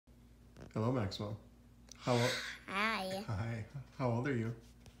Hello, Maxwell. How old? Hi. Hi. How old are you?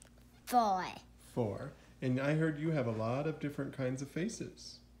 4. 4. And I heard you have a lot of different kinds of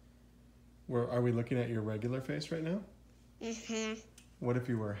faces. Are we looking at your regular face right now? Mm-hmm. What if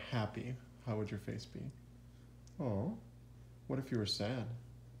you were happy? How would your face be? Oh. What if you were sad?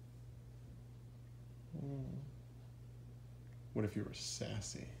 Oh. What if you were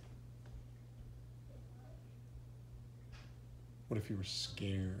sassy? What if you were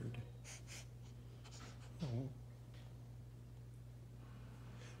scared? Oh.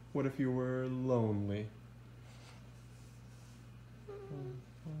 What if you were lonely? Oh,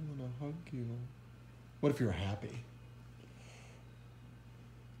 I want to hug you. What if you were happy?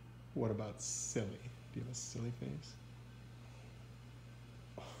 What about silly? Do you have a silly face?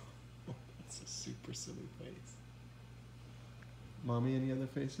 Oh, that's a super silly face. Mommy, any other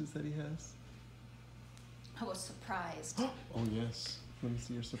faces that he has? I was surprised. Oh, yes. Let me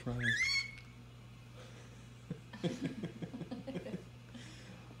see your surprise.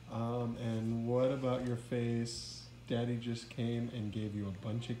 And what about your face? Daddy just came and gave you a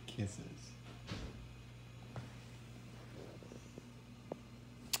bunch of kisses.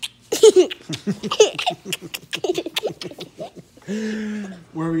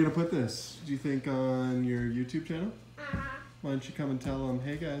 Where are we going to put this? Do you think on your YouTube channel? Why don't you come and tell them,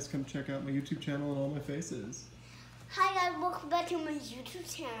 hey guys, come check out my YouTube channel and all my faces. Hi guys, welcome back to my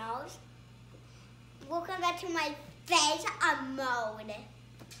YouTube channel. Welcome back to my face mode.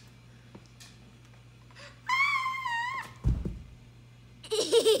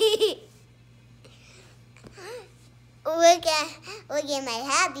 Look at my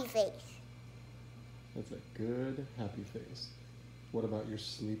happy face. That's a good, happy face. What about your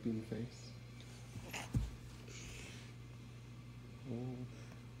sleeping face? Oh,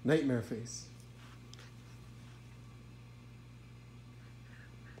 nightmare face.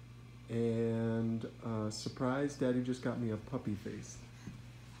 And surprise, Daddy just got me a puppy face.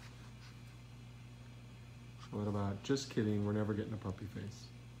 What about, just kidding, we're never getting a puppy face.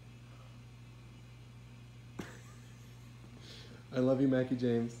 I love you, Mackie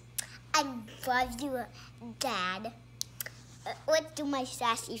James. I love you, Dad. Let's do my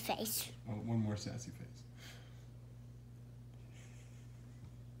sassy face. Oh, one more sassy face.